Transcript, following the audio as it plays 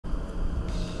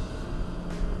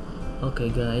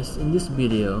Okay guys, in this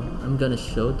video I'm gonna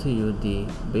show to you the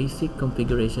basic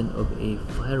configuration of a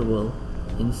firewall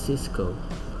in Cisco.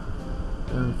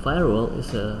 And firewall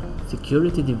is a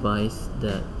security device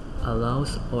that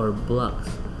allows or blocks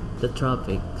the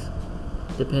traffic.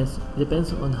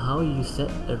 Depends on how you set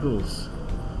the rules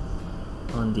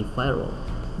on the firewall.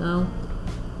 Now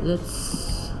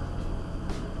let's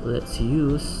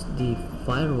use the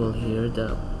firewall here,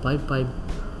 the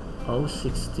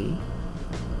 55060,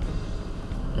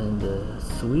 and the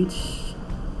switch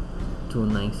to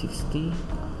 960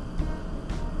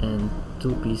 and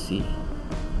 2PC.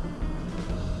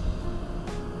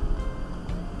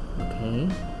 Okay,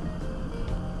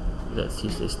 let's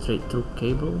use a straight through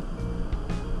cable,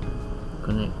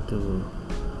 connect to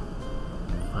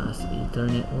fast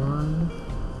Ethernet 1,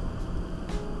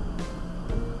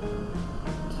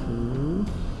 2.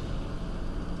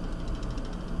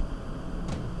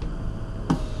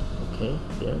 Okay,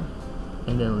 there.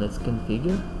 And then let's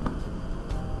configure,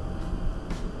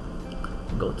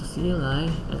 go to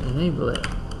CLI and enable it.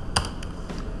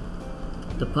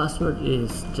 The password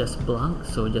is just blank,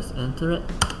 so just enter it,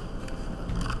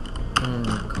 and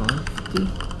conf.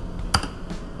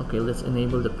 Okay, let's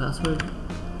enable the password.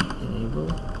 Enable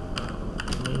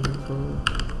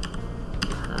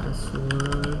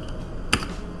password,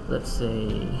 let's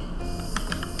say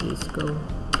Cisco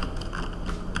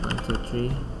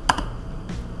 123.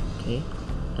 Okay,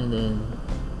 and then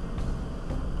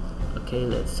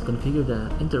let's configure the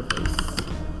interface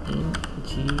in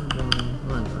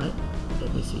G11, right?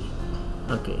 Let me see.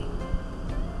 Okay,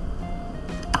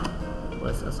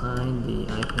 let's assign the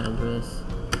IP address.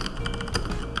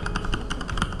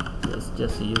 Let's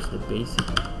just use the basic,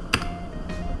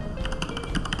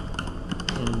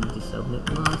 and the subnet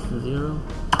mask 0.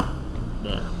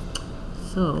 There.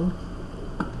 So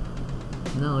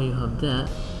now you have that.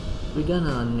 We're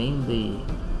gonna name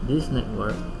this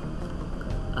network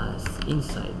as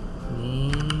inside.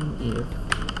 Name if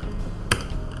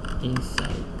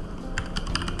inside.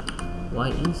 Why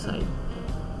inside?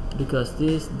 Because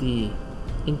this is the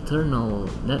internal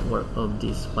network of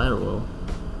this firewall.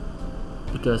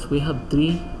 Because we have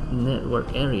 3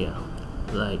 network area.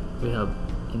 Like we have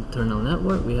internal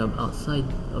network, we have outside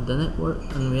of the network,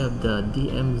 and we have the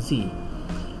DMZ.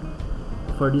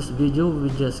 For this video, we're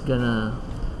just gonna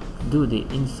do the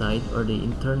inside or the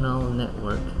internal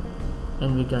network,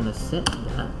 and we're gonna set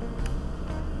that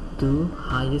to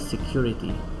highest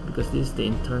security because this is the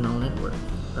internal network,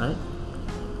 right?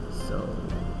 So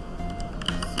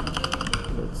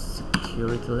let's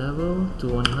security level to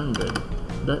 100.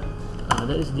 That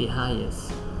is the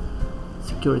highest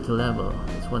security level.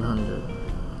 It's 100.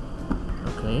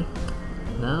 Okay,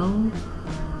 now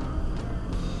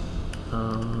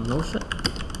no shut,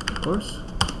 of course.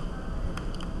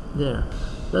 There,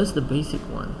 that's the basic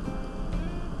one.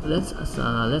 Let's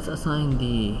assign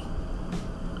the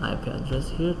IP address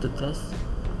here to test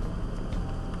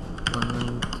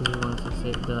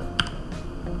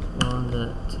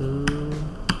 192.168.1.2.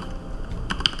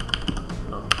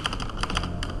 Oh,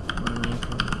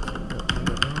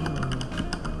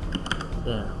 192.168.1.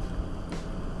 There,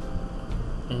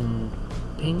 and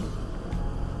ping.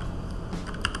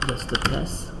 Just to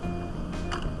test.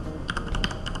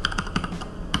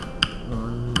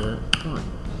 1.1.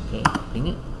 Okay, ping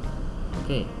it.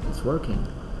 Okay, it's working.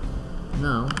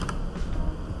 Now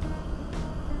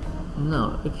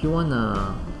if you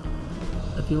wanna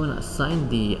assign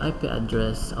the IP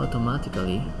address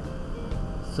automatically,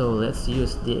 so let's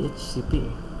use DHCP.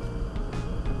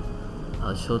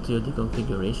 I'll show to you the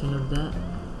configuration of that.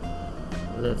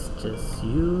 Let's just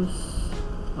use,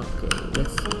 okay,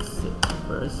 let's exit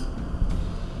first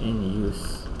and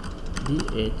use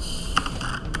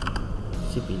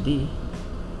DHCPD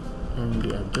and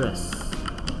the address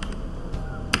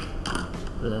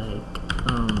like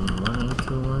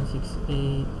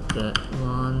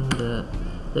 192.168.1.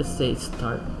 Let's say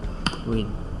start with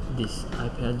this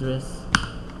IP address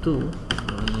to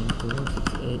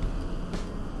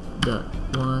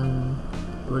 192.168.1.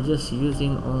 We're just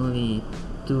using only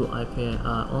two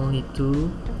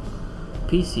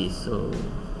PCs, so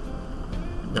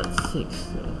that's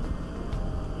 6.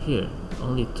 Here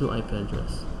only 2 IP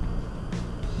address.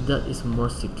 That is more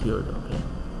secured. Okay,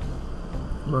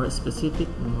 more specific,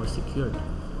 more secured.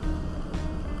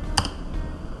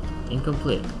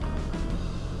 Incomplete.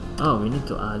 Oh, we need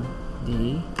to add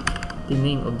the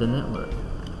name of the network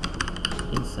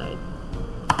inside.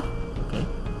 Okay,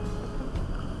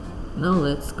 now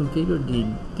let's configure the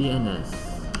DNS.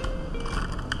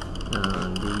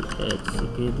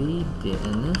 DHCPD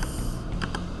DNS,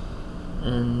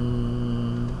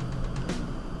 and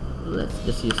let's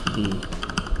just use the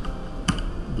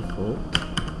default,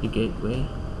 the gateway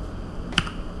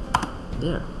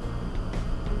there,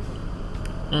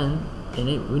 and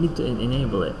we need to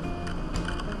enable it.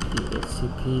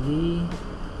 DHCP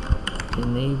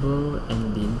enable,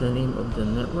 and the name of the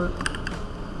network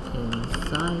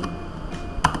inside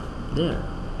there,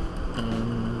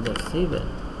 and let's save it.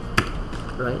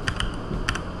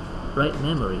 Right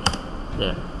memory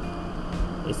there.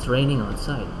 It's raining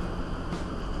outside.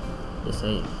 Just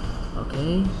say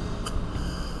okay.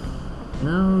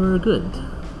 Now we're good.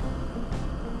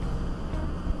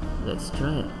 Let's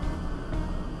try it.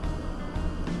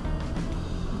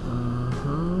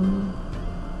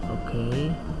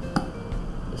 Okay.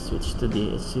 Let's switch to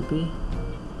DHCP.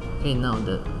 Okay, now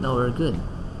we're good.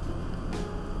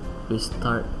 We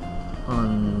start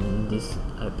on this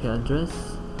IP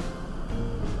address.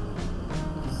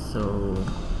 So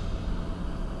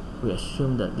we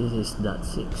assume that this is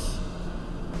 .6.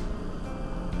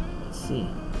 Let's see.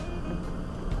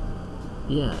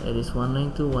 Yeah, it is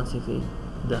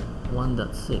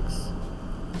 192.168.1.6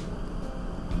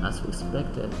 as we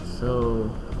expected. So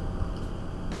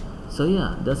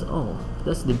yeah, that's all.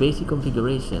 That's the basic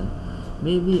configuration.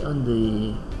 Maybe on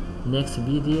the next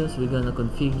videos we're gonna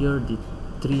configure the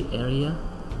three area,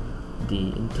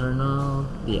 the internal,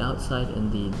 the outside,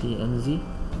 and the DMZ.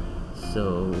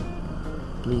 So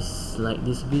please like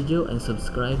this video and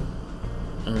subscribe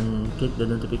and click the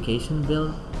notification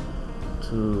bell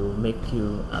to make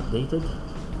you updated.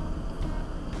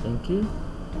 Thank you.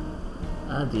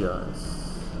 Adios.